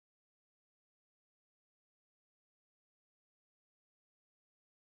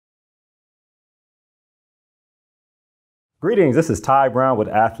Greetings, this is Ty Brown with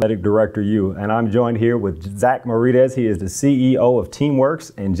AthleticDirectorU, and I'm joined here with Zach Maurides. He is the CEO of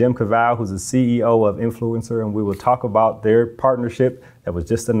Teamworks, and Jim Cavale, who's the CEO of INFLCR, and we will talk about their partnership that was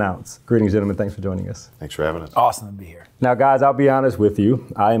just announced. Greetings, gentlemen. Thanks for joining us. Thanks for having us. Awesome to be here. Now, guys, I'll be honest with you.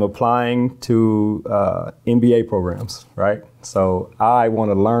 I am applying to MBA programs, right? So I want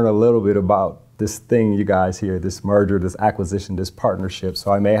to learn a little bit about this thing you guys here, this merger, this acquisition, this partnership.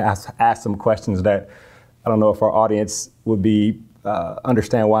 So I may ask some questions that I don't know if our audience would be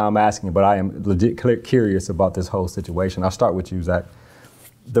understand why I'm asking, but I am legit curious about this whole situation. I'll start with you, Zach.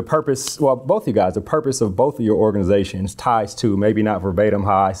 The purpose, well, both you guys, the purpose of both of your organizations ties to, maybe not verbatim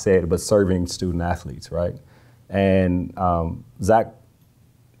how I said it, but serving student athletes, right? And Zach,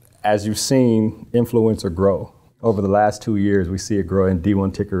 as you've seen INFLCR grow over the last 2 years, we see it grow in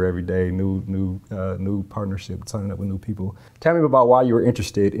D1 ticker every day, new partnership, signing up with new people. Tell me about why you were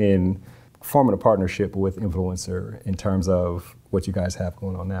interested in forming a partnership with INFLCR in terms of what you guys have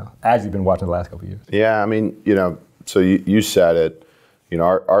going on now, as you've been watching the last couple of years. Yeah, I mean, so you said it.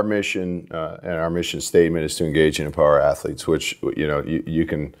 Our mission and our mission statement is to engage and empower athletes, which you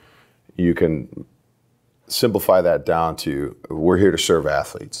can simplify that down to we're here to serve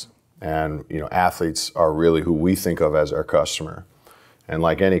athletes, and athletes are really who we think of as our customer. And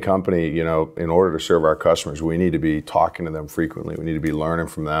like any company, in order to serve our customers, we need to be talking to them frequently. We need to be learning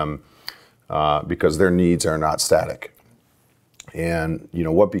from them. Because their needs are not static. And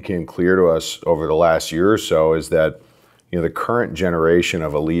what became clear to us over the last year or so is that the current generation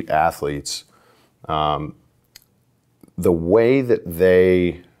of elite athletes, the way that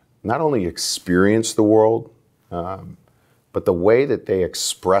they not only experience the world, but the way that they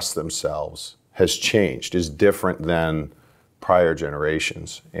express themselves has changed, is different than prior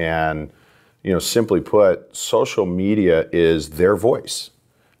generations. And simply put, social media is their voice.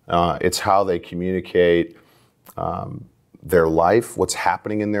 It's how they communicate their life, what's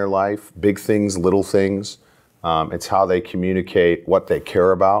happening in their life, big things, little things. It's how they communicate what they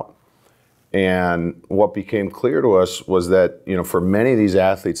care about. And what became clear to us was that, for many of these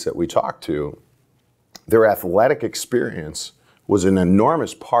athletes that we talked to, their athletic experience was an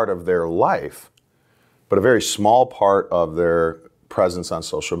enormous part of their life, but a very small part of their presence on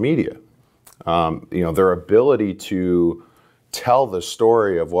social media. Their ability to tell the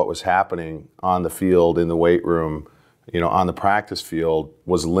story of what was happening on the field, in the weight room, on the practice field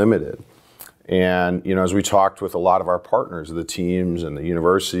was limited. And, as we talked with a lot of our partners, the teams and the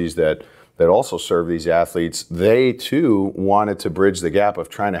universities that also serve these athletes, they too wanted to bridge the gap of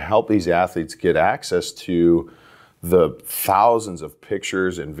trying to help these athletes get access to the thousands of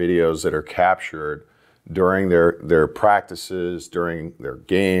pictures and videos that are captured during their practices, during their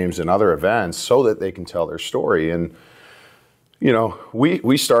games and other events, so that they can tell their story. And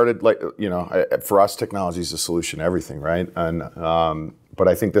we started for us, technology is the solution to everything, right? And but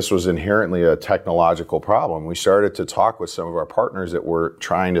I think this was inherently a technological problem. We started to talk with some of our partners that were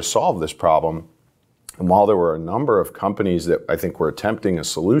trying to solve this problem. And while there were a number of companies that I think were attempting a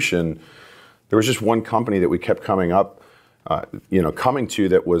solution, there was just one company that we kept coming to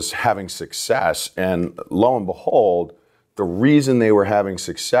that was having success. And lo and behold, the reason they were having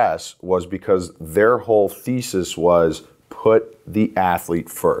success was because their whole thesis was put the athlete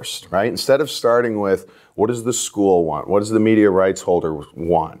first, right? Instead of starting with what does the school want? What does the media rights holder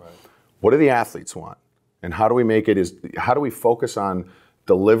want? Right. What do the athletes want? And how do we make it how do we focus on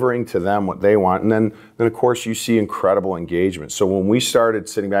delivering to them what they want? And then of course you see incredible engagement. So when we started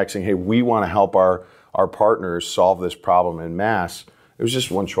sitting back saying, hey, we want to help our partners solve this problem en masse, it was just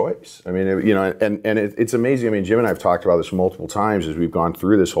one choice. I mean, it's amazing. I mean, Jim and I have talked about this multiple times as we've gone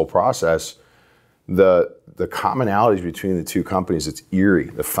through this whole process. The commonalities between the two companies, it's eerie.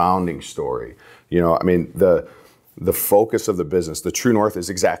 The founding story, the focus of the business, the true north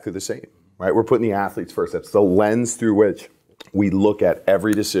is exactly the same, right? We're putting the athletes first. That's the lens through which we look at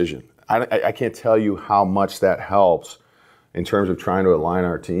every decision. I can't tell you how much that helps in terms of trying to align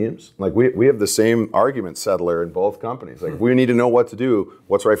our teams. Like we have the same argument settler in both companies. Like we need to know what to do,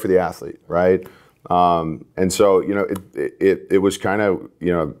 what's right for the athlete, right? And so it was kind of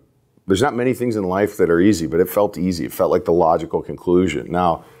there's not many things in life that are easy, but it felt easy. It felt like the logical conclusion.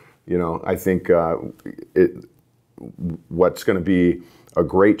 Now, I think what's going to be a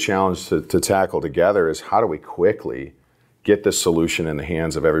great challenge to tackle together is how do we quickly get this solution in the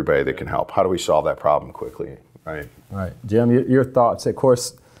hands of everybody that can help? How do we solve that problem quickly, right? Right. Jim, your thoughts, of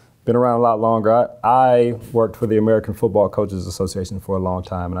course, been around a lot longer. I worked for the American Football Coaches Association for a long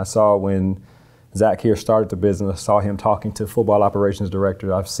time, and I saw when Zach here started the business, I saw him talking to football operations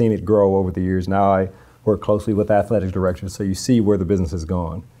director. I've seen it grow over the years. Now I work closely with athletic directors, so you see where the business is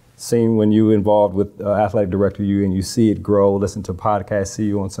going. seen when you involved with AthleticDirectorU and you see it grow, listen to podcasts, see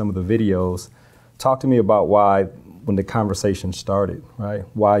you on some of the videos. Talk to me about why, when the conversation started, right?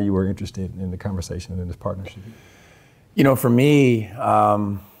 Why you were interested in the conversation and in this partnership. You know, for me,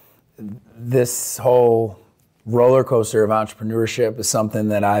 this whole roller coaster of entrepreneurship is something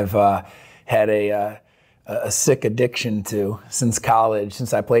that I've had a sick addiction to since college,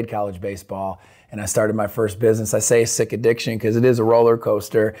 since I played college baseball and I started my first business. I say sick addiction because it is a roller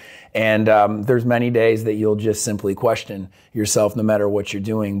coaster, and there's many days that you'll just simply question yourself no matter what you're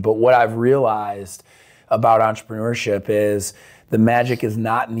doing. But what I've realized about entrepreneurship is the magic is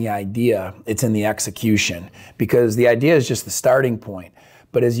not in the idea, it's in the execution, because the idea is just the starting point.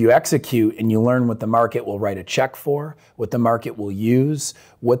 But as you execute and you learn what the market will write a check for, what the market will use,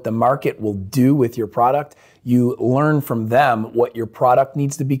 what the market will do with your product, you learn from them what your product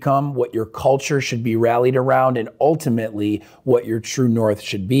needs to become, what your culture should be rallied around, and ultimately what your true north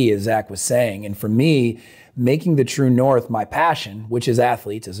should be, as Zach was saying. And for me, making the true north my passion, which is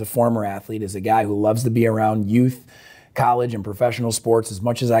athletes, as a former athlete, as a guy who loves to be around youth, college, and professional sports as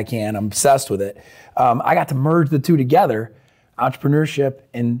much as I can, I'm obsessed with it. I got to merge the two together, entrepreneurship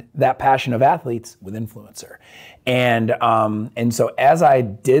and that passion of athletes, with influencer. And so as I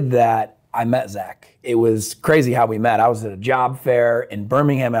did that, I met Zach. It was crazy how we met. I was at a job fair in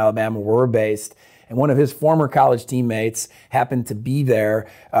Birmingham, Alabama, where we're based, and one of his former college teammates happened to be there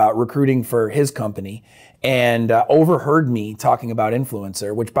recruiting for his company, and overheard me talking about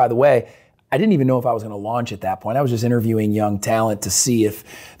influencer, which, by the way, I didn't even know if I was going to launch at that point. I was just interviewing young talent to see if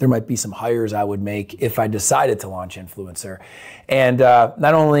there might be some hires I would make if I decided to launch influencer. And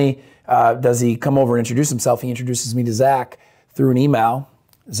not only does he come over and introduce himself, he introduces me to Zach through an email.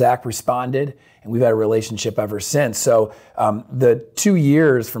 Zach responded, and we've had a relationship ever since. So the 2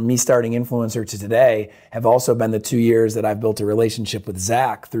 years from me starting influencer to today have also been the 2 years that I've built a relationship with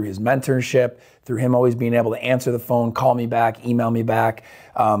Zach through his mentorship, through him always being able to answer the phone, call me back, email me back.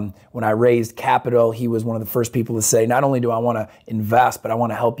 When I raised capital, he was one of the first people to say, not only do I want to invest, but I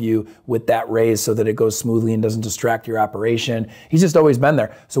want to help you with that raise so that it goes smoothly and doesn't distract your operation. He's just always been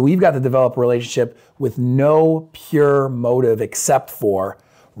there. So we've got to develop a relationship with no pure motive except for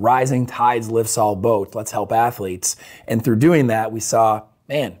rising tides lifts all boats. Let's help athletes. And through doing that, we saw,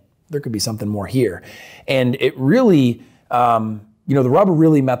 man, there could be something more here. And it really, the rubber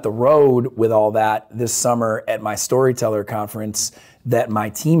really met the road with all that this summer at my Storyteller conference that my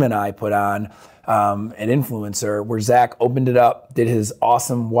team and I put on at Influencer, where Zach opened it up, did his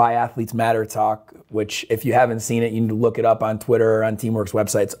awesome Why Athletes Matter talk, which if you haven't seen it, you need to look it up on Twitter or on Teamwork's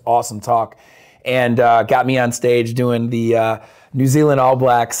website. It's awesome talk. And got me on stage doing the New Zealand All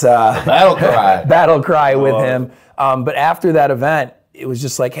Blacks battle cry with him. But after that event, it was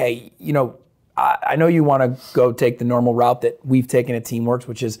just like, hey, I know you want to go take the normal route that we've taken at Teamworks,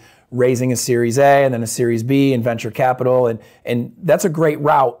 which is raising a Series A and then a Series B and venture capital. And that's a great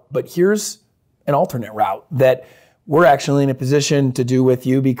route. But here's an alternate route that we're actually in a position to do with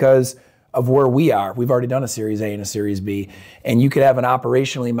you because of where we are. We've already done a Series A and a Series B. And you could have an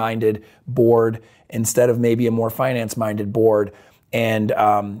operationally minded board instead of maybe a more finance-minded board, and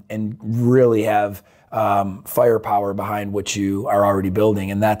really have firepower behind what you are already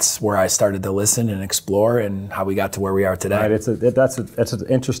building. And that's where I started to listen and explore, and how we got to where we are today. Right. That's an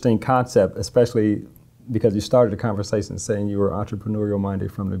interesting concept, especially because you started the conversation saying you were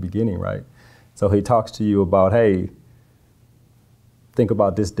entrepreneurial-minded from the beginning, right? So he talks to you about, hey, think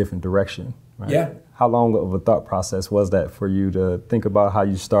about this different direction, right? Yeah. How long of a thought process was that for you to think about how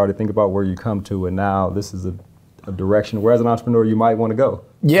you started, think about where you come to, and now this is a direction where as an entrepreneur you might want to go?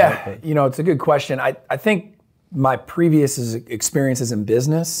 Yeah, right? it's a good question. I think my previous experiences in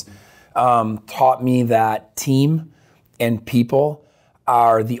business taught me that team and people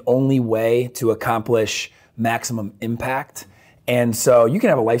are the only way to accomplish maximum impact. And so you can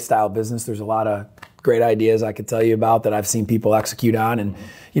have a lifestyle business. There's a lot of great ideas I could tell you about that I've seen people execute on, and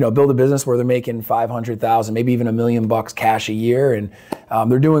build a business where they're making $500,000, maybe even $1 million cash a year, and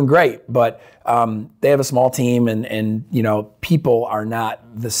they're doing great. But they have a small team, and people are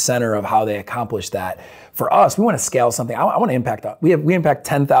not the center of how they accomplish that. For us, we want to scale something. I want to impact. We impact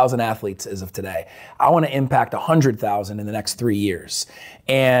 10,000 athletes as of today. I want to impact 100,000 in the next 3 years,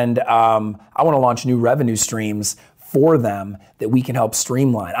 and I want to launch new revenue streams for them that we can help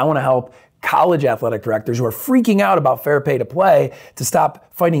streamline. I want to help college athletic directors who are freaking out about fair pay to play to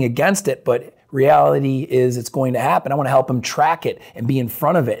stop fighting against it, but reality is it's going to happen. I want to help them track it and be in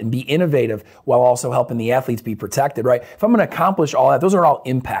front of it and be innovative while also helping the athletes be protected, right? If I'm going to accomplish all that, those are all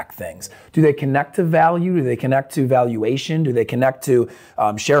impact things. Do they connect to value? Do they connect to valuation? Do they connect to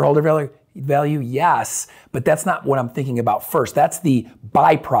shareholder value? value? Yes, but that's not what I'm thinking about first. That's the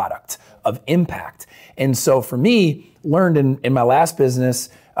byproduct of impact. And so for me, learned in my last business,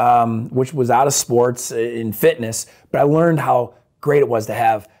 which was out of sports, in fitness, but I learned how great it was to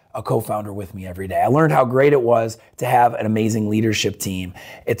have a co-founder with me every day. I learned how great it was to have an amazing leadership team,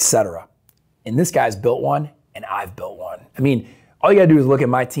 etc. And this guy's built one, and I've built one. I mean, all you gotta do is look at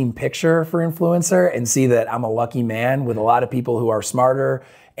my team picture for Influencer and see that I'm a lucky man with a lot of people who are smarter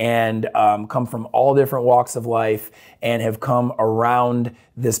and come from all different walks of life and have come around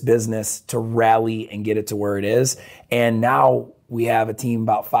this business to rally and get it to where it is. And now we have a team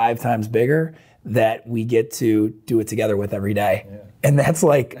about 5 times bigger that we get to do it together with every day. Yeah. And that's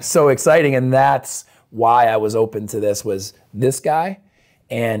like so exciting. And that's why I was open to this, was this guy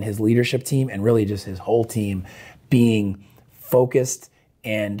and his leadership team, and really just his whole team being focused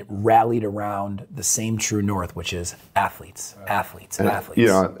and rallied around the same true north, which is athletes, athletes, and athletes. You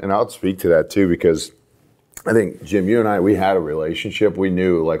know, and I'll speak to that too, because I think, Jim, you and I, we had a relationship. We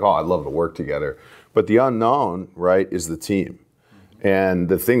knew, like, oh, I'd love to work together. But the unknown, right, is the team. And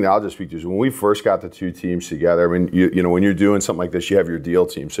the thing that I'll just speak to is when we first got the 2 teams together, I mean, you know, when you're doing something like this, you have your deal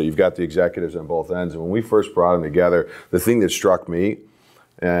team. So you've got the executives on both ends. And when we first brought them together, the thing that struck me,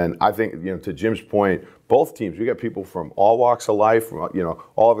 and I think, you know, to Jim's point, both teams, we got people from all walks of life, from, you know,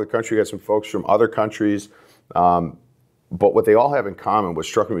 all over the country. We got some folks from other countries. But what they all have in common, what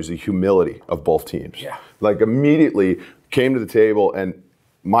struck me, was the humility of both teams. Yeah. Like, immediately came to the table, and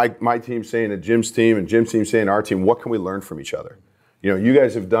my team saying to Jim's team, and Jim's team saying to our team, what can we learn from each other? You know, you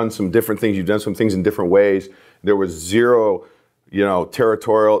guys have done some different things. You've done some things in different ways. There was zero, you know,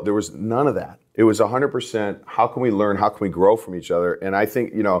 territorial. There was none of that. It was 100%, how can we learn? How can we grow from each other? And I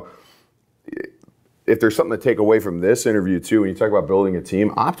think, you know, if there's something to take away from this interview too, when you talk about building a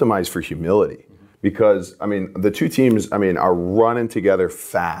team, optimize for humility. Because, I mean, the 2 teams, I mean, are running together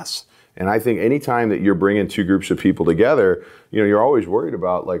fast. And I think anytime that you're bringing 2 groups of people together, you know, you're always worried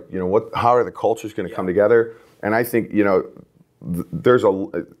about, like, you know, how are the cultures going to come together? And I think, you know,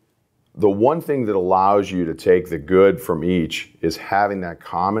 the one thing that allows you to take the good from each is having that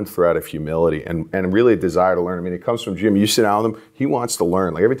common thread of humility and really a desire to learn. I mean, it comes from Jim. You sit down with him, he wants to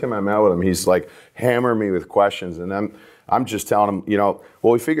learn. Like, every time I met with him, he's like hammering me with questions, and I'm just telling him, you know,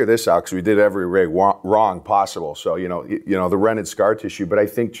 well, we figured this out because we did every rig wrong possible. So, you know, the rented scar tissue. But I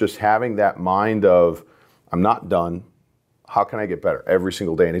think just having that mind of, I'm not done. How can I get better every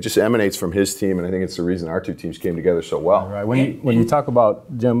single day? And it just emanates from his team, and I think it's the reason our 2 teams came together so well. Right. When you talk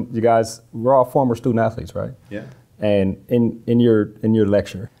about, Jim, you guys, we're all former student athletes, right? Yeah. And in your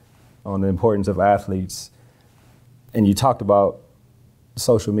lecture on the importance of athletes, and you talked about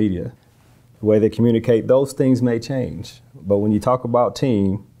social media, the way they communicate, those things may change. But when you talk about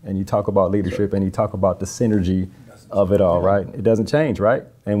team, and you talk about leadership, and you talk about the synergy of it all, right? It doesn't change, right?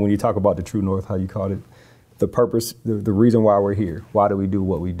 And when you talk about the true north, how you called it, the purpose, the reason why we're here, why do we do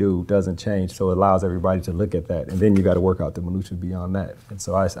what we do, doesn't change. So it allows everybody to look at that. And then you got to work out the minutiae beyond that. And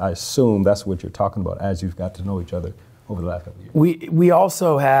so I assume that's what you're talking about as you've got to know each other over the last couple of years. We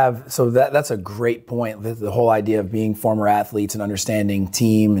also have, so that's a great point, the whole idea of being former athletes and understanding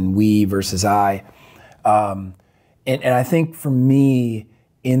team and we versus I. And I think for me,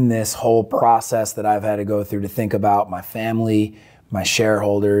 in this whole process that I've had to go through to think about my family, my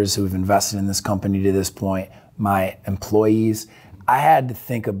shareholders who have invested in this company to this point, my employees, I had to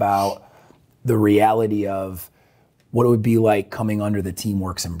think about the reality of what it would be like coming under the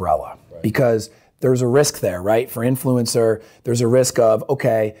Teamworks umbrella. Right. Because there's a risk there, right? For Influencer, there's a risk of,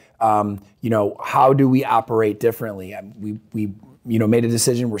 okay, you know, how do we operate differently? We you know, made a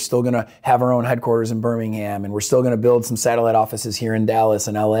decision. We're still going to have our own headquarters in Birmingham, and we're still going to build some satellite offices here in Dallas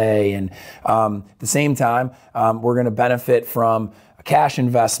and LA. And at the same time, we're going to benefit from a cash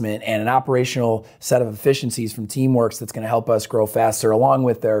investment and an operational set of efficiencies from Teamworks that's going to help us grow faster, along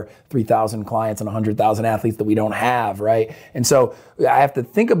with their 3,000 clients and 100,000 athletes that we don't have, right? And so I have to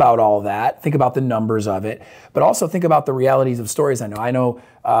think about all that, think about the numbers of it, but also think about the realities of stories I know. I know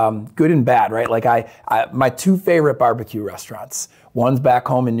good and bad, right? Like my 2 favorite barbecue restaurants, one's back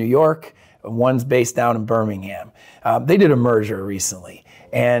home in New York, and one's based down in Birmingham. They did a merger recently.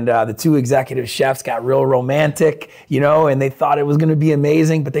 And the 2 executive chefs got real romantic, you know, and they thought it was going to be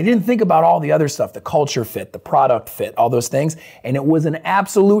amazing, but they didn't think about all the other stuff, the culture fit, the product fit, all those things. And it was an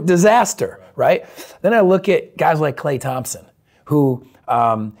absolute disaster, right? Then I look at guys like Klay Thompson, who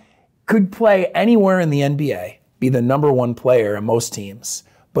could play anywhere in the NBA, be the #1 player on most teams,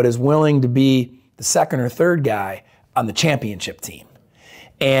 but is willing to be the 2nd or 3rd guy on the championship team.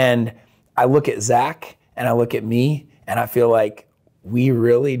 And I look at Zach and I look at me and I feel like we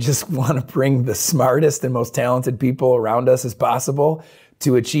really just want to bring the smartest and most talented people around us as possible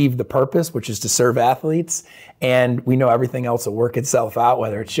to achieve the purpose, which is to serve athletes. And we know everything else will work itself out,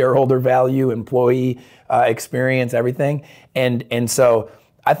 whether it's shareholder value, employee experience, everything. And so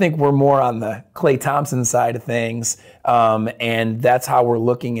I think we're more on the Klay Thompson side of things. And that's how we're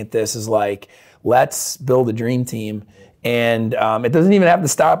looking at this, is like, let's build a dream team. And it doesn't even have to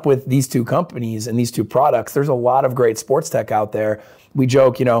stop with these two companies and these two products. There's a lot of great sports tech out there. We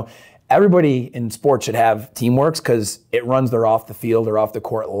joke, everybody in sports should have Teamworks because it runs their off the field or off the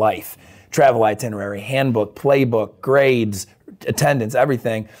court life. Travel itinerary, handbook, playbook, grades, attendance,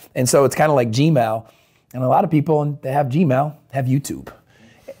 everything. And so it's kind of like Gmail. And a lot of people, and they have Gmail, have YouTube.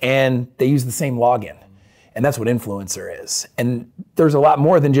 And they use the same login. And that's what influencer is. And there's a lot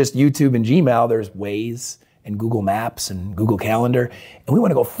more than just YouTube and Gmail. There's Waze and Google Maps and Google Calendar. And we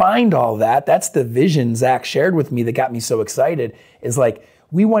want to go find all that. That's the vision Zach shared with me that got me so excited, is like,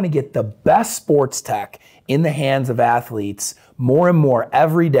 we want to get the best sports tech in the hands of athletes more and more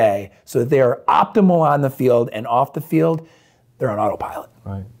every day so that they are optimal on the field, and off the field, they're on autopilot.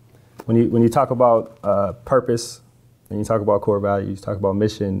 Right. When you talk about purpose, and you talk about core values, talk about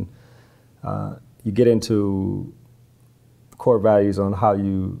mission, you get into core values on how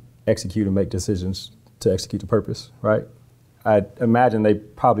you execute and make decisions to execute the purpose, right? I imagine they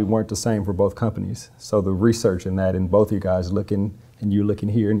probably weren't the same for both companies. So the research in that, and both of you guys looking, and you looking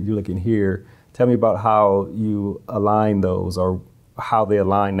here and you looking here, tell me about how you align those, or how they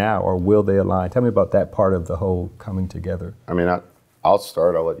align now, or will they align? Tell me about that part of the whole coming together. I mean, I'll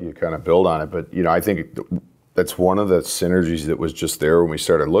start, I'll let you kind of build on it, but I think that's one of the synergies that was just there when we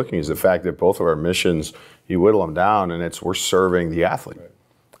started looking, is the fact that both of our missions, you whittle them down, and we're serving the athlete. Right.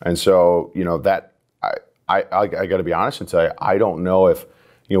 And so, that, I got to be honest and tell you, I don't know if,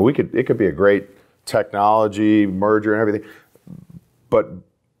 it could be a great technology merger and everything, but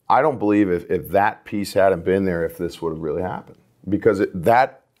I don't believe if that piece hadn't been there, if this would have really happened. Because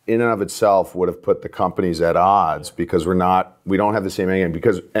that in and of itself would have put the companies at odds, because we don't have the same end.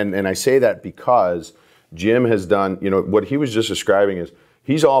 Because, and I say that because Jim has done, what he was just describing is,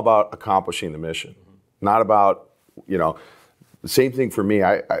 he's all about accomplishing the mission, not about, the same thing for me.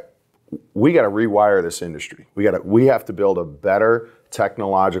 We got to rewire this industry. We have to build a better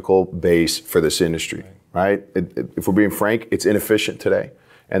technological base for this industry, right? If we're being frank, it's inefficient today.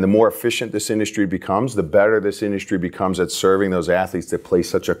 And the more efficient this industry becomes, the better this industry becomes at serving those athletes that play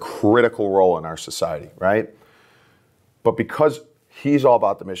such a critical role in our society, right? But because he's all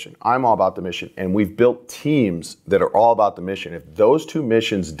about the mission, I'm all about the mission, and we've built teams that are all about the mission. If those two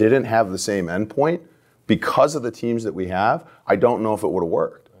missions didn't have the same endpoint, because of the teams that we have, I don't know if it would have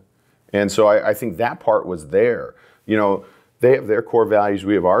worked. And so I think that part was there. They have their core values,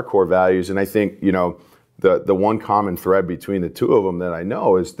 we have our core values, and I think, the one common thread between the two of them that I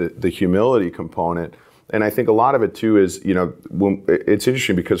know is the humility component. And I think a lot of it too is, it's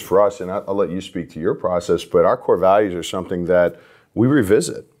interesting because for us, and I'll let you speak to your process, but our core values are something that we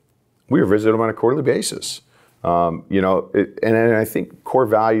revisit. We revisit them on a quarterly basis. And I think core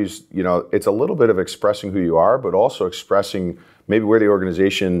values, it's a little bit of expressing who you are, but also expressing maybe where the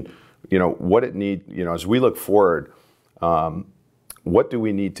organization, what it needs, as we look forward, what do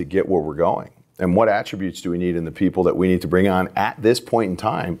we need to get where we're going? And what attributes do we need in the people that we need to bring on at this point in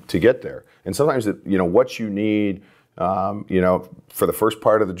time to get there? And sometimes, what you need, for the first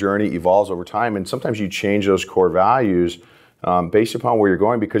part of the journey evolves over time. And sometimes you change those core values based upon where you're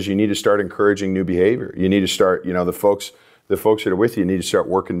going, because you need to start encouraging new behavior. You need to start, the folks that are with you need to start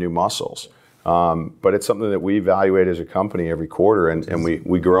working new muscles. But it's something that we evaluate as a company every quarter, and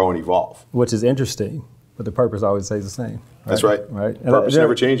we grow and evolve. Which is interesting, but the purpose always stays the same. Right? That's right. Right. Purpose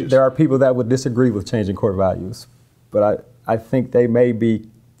never changes. There are people that would disagree with changing core values, but I think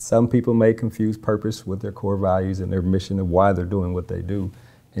some people may confuse purpose with their core values and their mission and why they're doing what they do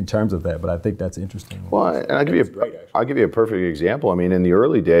in terms of that. But I think that's interesting. Well, and I'll give you a perfect example. I mean, in the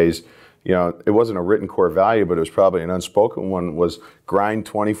early days, it wasn't a written core value, but it was probably an unspoken one, was grind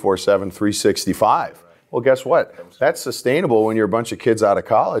 24/7, 365. Well, guess what? That's sustainable when you're a bunch of kids out of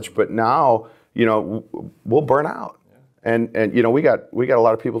college, but now, we'll burn out. And we got a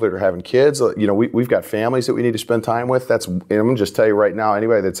lot of people that are having kids. We've got families that we need to spend time with. And I'm gonna just tell you right now,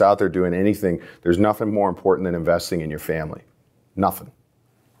 anybody that's out there doing anything, there's nothing more important than investing in your family. Nothing,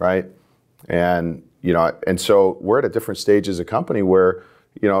 right? And so we're at a different stage as a company where,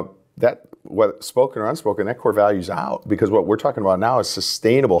 that, whether spoken or unspoken, that core value's out, because what we're talking about now is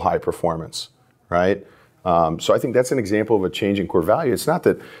sustainable high performance, right? So I think that's an example of a changing core value. It's not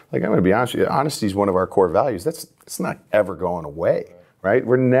that, I'm going to be honest with you, honesty is one of our core values. It's not ever going away, right?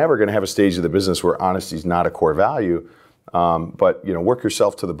 We're never going to have a stage of the business where honesty is not a core value. But work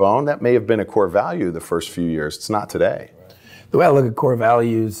yourself to the bone. That may have been a core value the first few years. It's not today. The way I look at core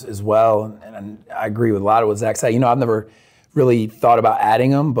values as well, and I agree with a lot of what Zach said. I've never really thought about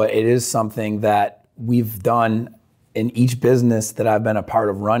adding them, but it is something that we've done in each business that I've been a part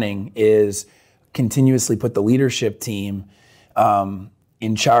of running, is continuously put the leadership team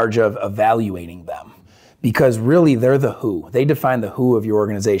in charge of evaluating them. Because really, they're the who. They define the who of your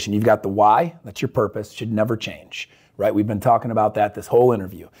organization. You've got the why, that's your purpose, should never change, right? We've been talking about that this whole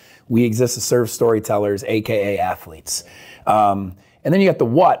interview. We exist to serve storytellers, AKA athletes. And then you got the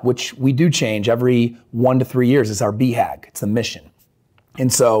what, which we do change every 1 to 3 years. It's our BHAG, it's the mission.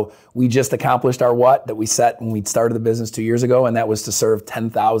 And so we just accomplished our what that we set when we started the business 2 years ago, and that was to serve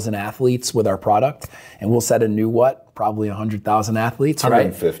 10,000 athletes with our product. And we'll set a new what, probably 100,000 athletes, right?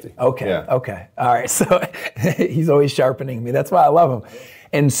 150. Okay, yeah. Okay. All right, so he's always sharpening me. That's why I love him.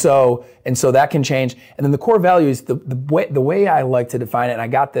 And so that can change. And then the core values, the way I like to define it, and I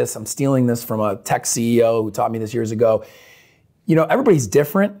got this, I'm stealing this from a tech CEO who taught me this years ago. Everybody's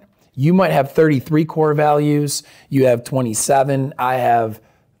different. You might have 33 core values, you have 27, I have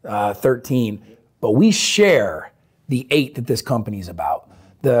 13, but we share the 8 that this company's about.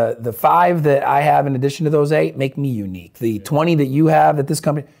 The 5 that I have in addition to those 8 make me unique. The 20 that you have at this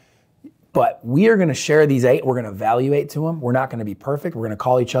company, but we are gonna share these 8, we're gonna evaluate to them, we're not gonna be perfect, we're gonna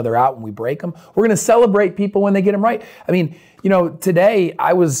call each other out when we break them, we're gonna celebrate people when they get them right. I mean, today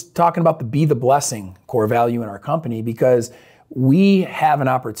I was talking about the Be the Blessing core value in our company, because we have an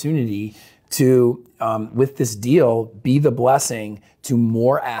opportunity to, with this deal, be the blessing to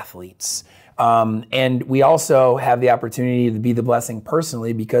more athletes. And we also have the opportunity to be the blessing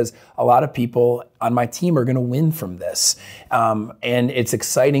personally, because a lot of people on my team are gonna win from this. And it's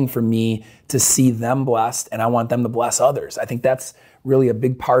exciting for me to see them blessed, and I want them to bless others. I think that's really a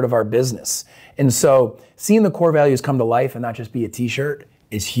big part of our business. And so seeing the core values come to life and not just be a t-shirt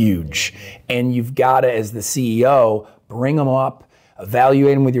is huge. And you've gotta, as the CEO, bring them up,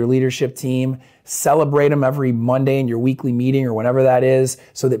 evaluate them with your leadership team, celebrate them every Monday in your weekly meeting or whenever that is,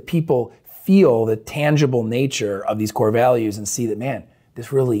 so that people feel the tangible nature of these core values and see that, man,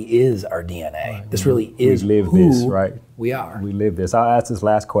 this really is our DNA. Right. This really is we live who this, right? We are. We live this. I'll ask this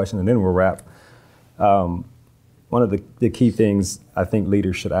last question and then we'll wrap. One of the key things I think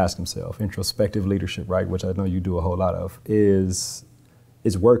leaders should ask themselves, introspective leadership, right, which I know you do a whole lot of, is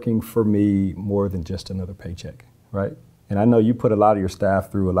working for me more than just another paycheck? Right? And I know you put a lot of your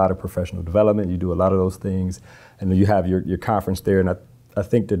staff through a lot of professional development, you do a lot of those things, and then you have your conference there, and I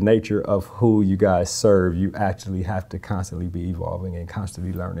think the nature of who you guys serve, you actually have to constantly be evolving and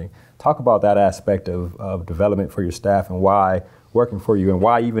constantly learning. Talk about that aspect of development for your staff and why working for you, and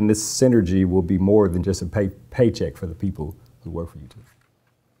why even this synergy will be more than just a paycheck for the people who work for you too.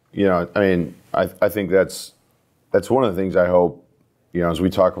 I think that's one of the things I hope, as we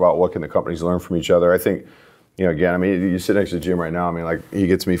talk about what can the companies learn from each other. I think, again, you sit next to Jim right now, he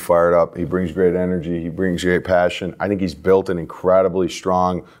gets me fired up. He brings great energy. He brings great passion. I think he's built an incredibly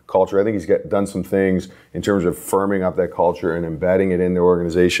strong culture. I think he's done some things in terms of firming up that culture and embedding it in the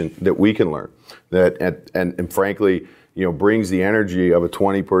organization that we can learn. And frankly, brings the energy of a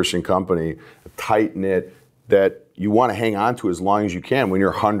 20-person company, tight-knit, that you want to hang on to as long as you can when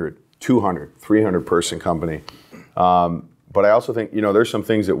you're 100, 200, 300-person company. But I also think, there's some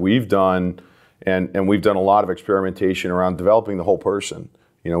things that we've done, and we've done a lot of experimentation around developing the whole person.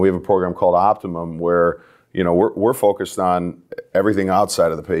 We have a program called Optimum where, we're focused on everything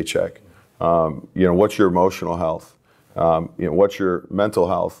outside of the paycheck. What's your emotional health? What's your mental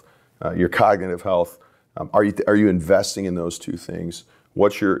health? Your cognitive health? Are you investing in those two things?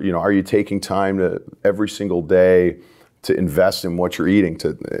 Are you taking time to every single day to invest in what you're eating?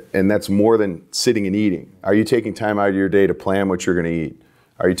 And that's more than sitting and eating. Are you taking time out of your day to plan what you're going to eat?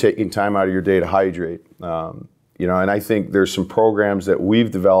 Are you taking time out of your day to hydrate? And I think there's some programs that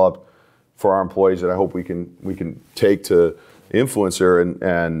we've developed for our employees that I hope we can take to INFLCR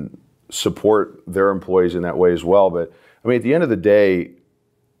and support their employees in that way as well. But at the end of the day,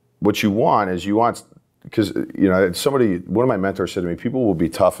 what you want, because one of my mentors said to me, people will be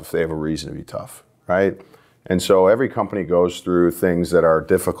tough if they have a reason to be tough, right? And so every company goes through things that are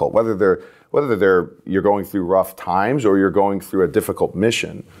difficult, whether you're going through rough times or you're going through a difficult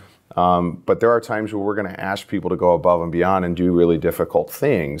mission. But there are times where we're going to ask people to go above and beyond and do really difficult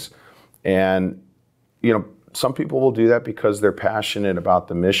things. And, some people will do that because they're passionate about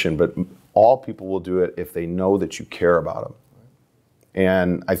the mission, but all people will do it if they know that you care about them.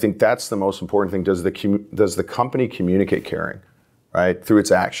 And I think that's the most important thing. Does the company communicate caring, right, through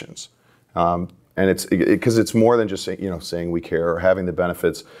its actions? And it's because it's more than just saying we care or having the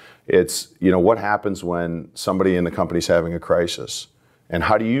benefits. It's what happens when somebody in the company's having a crisis, and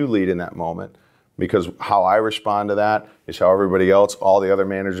how do you lead in that moment? because how I respond to that is how everybody else, all the other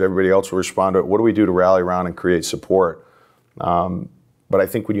managers, everybody else will respond to it. What do we do to rally around and create support? But I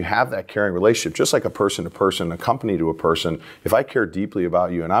think when you have that caring relationship, just like a person to person, a company to a person, if I care deeply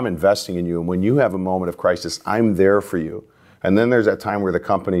about you and I'm investing in you, and when you have a moment of crisis, I'm there for you. And then there's that time where the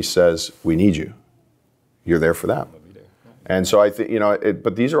company says, we need you. You're there for them. And so I think,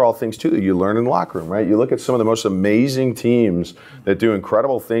 but these are all things too that you learn in the locker room, right? You look at some of the most amazing teams that do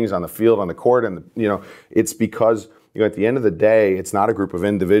incredible things on the field, on the court, and it's because at the end of the day, it's not a group of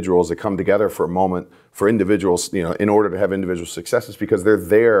individuals that come together for a moment for individuals, in order to have individual successes, because they're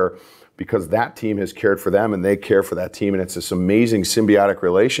there because that team has cared for them and they care for that team, and it's this amazing symbiotic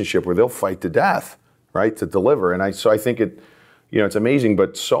relationship where they'll fight to death, right, to deliver. And so I think it's amazing,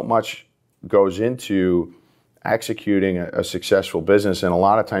 but so much goes into executing a successful business, and a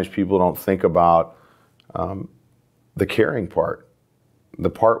lot of times people don't think about the caring part, the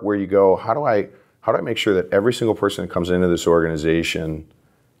part where you go, how do I make sure that every single person that comes into this organization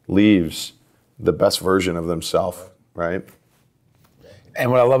leaves the best version of themselves, right?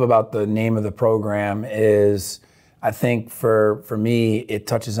 And what I love about the name of the program is, I think for me, it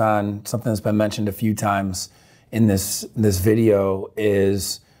touches on something that's been mentioned a few times in this video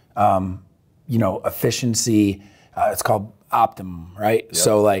is, efficiency. It's called optimum, right? Yep.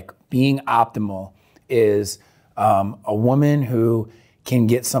 So like being optimal is a woman who can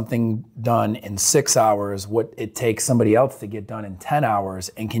get something done in 6 hours, what it takes somebody else to get done in 10 hours,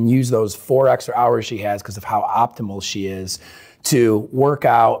 and can use those 4 extra hours she has because of how optimal she is to work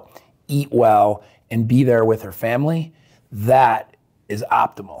out, eat well, and be there with her family. That is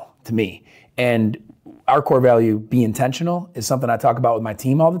optimal to me. And our core value, be intentional, is something I talk about with my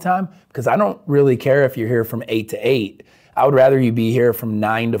team all the time, because I don't really care if you're here from 8 to 8. I would rather you be here from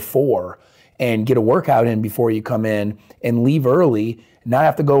 9 to 4 and get a workout in before you come in and leave early, not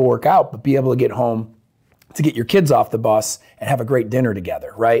have to go work out, but be able to get home to get your kids off the bus and have a great dinner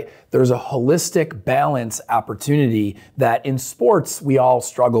together, right? There's a holistic balance opportunity that in sports we all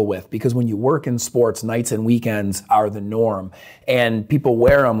struggle with, because when you work in sports, nights and weekends are the norm, and people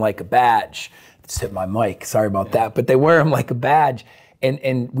wear them like a badge. Just hit my mic, sorry about that, but they wear them like a badge,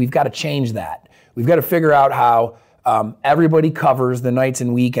 and we've got to change that. We've got to figure out how everybody covers the nights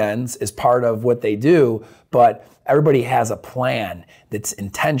and weekends as part of what they do, but everybody has a plan that's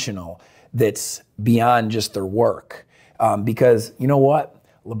intentional, that's beyond just their work. Because you know what?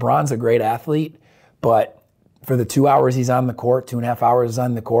 LeBron's a great athlete, but for the 2 hours he's on the court, 2.5 hours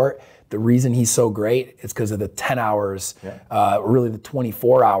on the court, the reason he's so great is because of the 10 hours, really the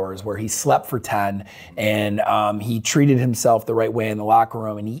 24 hours where he slept for 10, and he treated himself the right way in the locker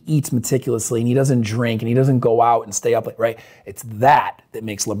room, and he eats meticulously, and he doesn't drink, and he doesn't go out and stay up late, right? It's that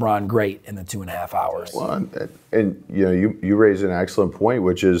makes LeBron great in the 2.5 hours. Well, and you raise an excellent point,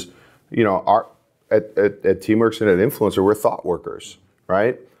 which is, at Teamworks and at Influencer, we're thought workers,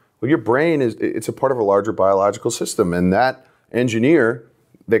 right? Well, your brain it's a part of a larger biological system, and that engineer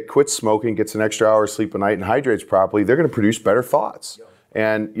that quits smoking, gets an extra hour of sleep a night, and hydrates properly, they're going to produce better thoughts.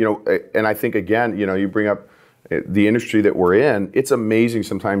 And and I think again, you bring up the industry that we're in. It's amazing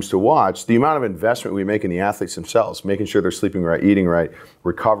sometimes to watch the amount of investment we make in the athletes themselves, making sure they're sleeping right, eating right,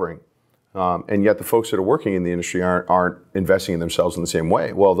 recovering, and yet the folks that are working in the industry aren't investing in themselves in the same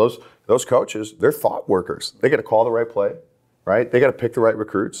way. Well, those coaches, they're thought workers. They got to call the right play, right? They got to pick the right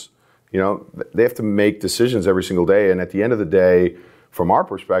recruits. They have to make decisions every single day, and at the end of the day, from our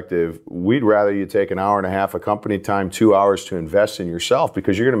perspective, we'd rather you take an hour and a half of company time, 2 hours to invest in yourself,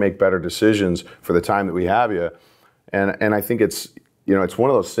 because you're going to make better decisions for the time that we have you. And I think it's one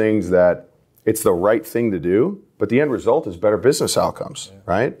of those things that it's the right thing to do, but the end result is better business outcomes,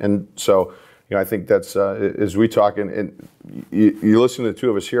 right? And so, I think that's as we talk, and you listen to the two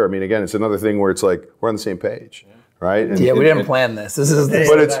of us here. I mean, again, it's another thing where it's like we're on the same page. Right? We didn't plan this. This is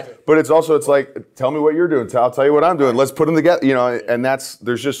but it's like, tell me what you're doing. I'll tell you what I'm doing. Let's put them together. And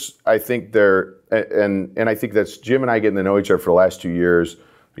there's just, I think and I think that's Jim and I getting to know each other for the last 2 years.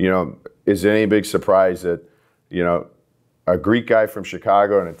 Is it any big surprise that, a Greek guy from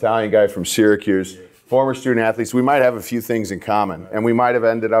Chicago, an Italian guy from Syracuse, former student athletes, we might have a few things in common, and we might have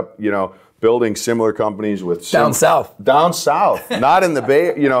ended up, building similar companies with down south, not in the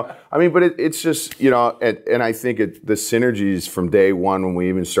Bay. But it's just, and I think the synergies from day one when we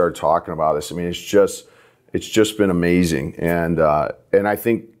even started talking about this. I mean, it's just been amazing, and I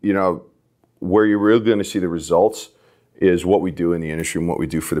think where you're really going to see the results is what we do in the industry and what we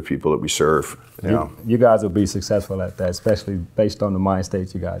do for the people that we serve. You guys will be successful at that, especially based on the mind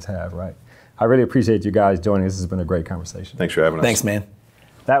state you guys have, right? I really appreciate you guys joining us. This has been a great conversation. Thanks for having us. Thanks, man.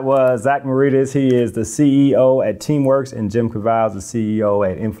 That was Zach Maurides. He is the CEO at Teamworks, and Jim Cavale is the CEO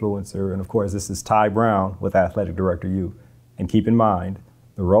at INFLCR. And of course, this is Ty Brown with AthleticDirectorU. And keep in mind,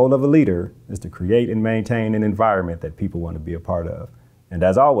 the role of a leader is to create and maintain an environment that people want to be a part of. And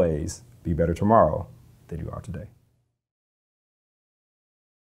as always, be better tomorrow than you are today.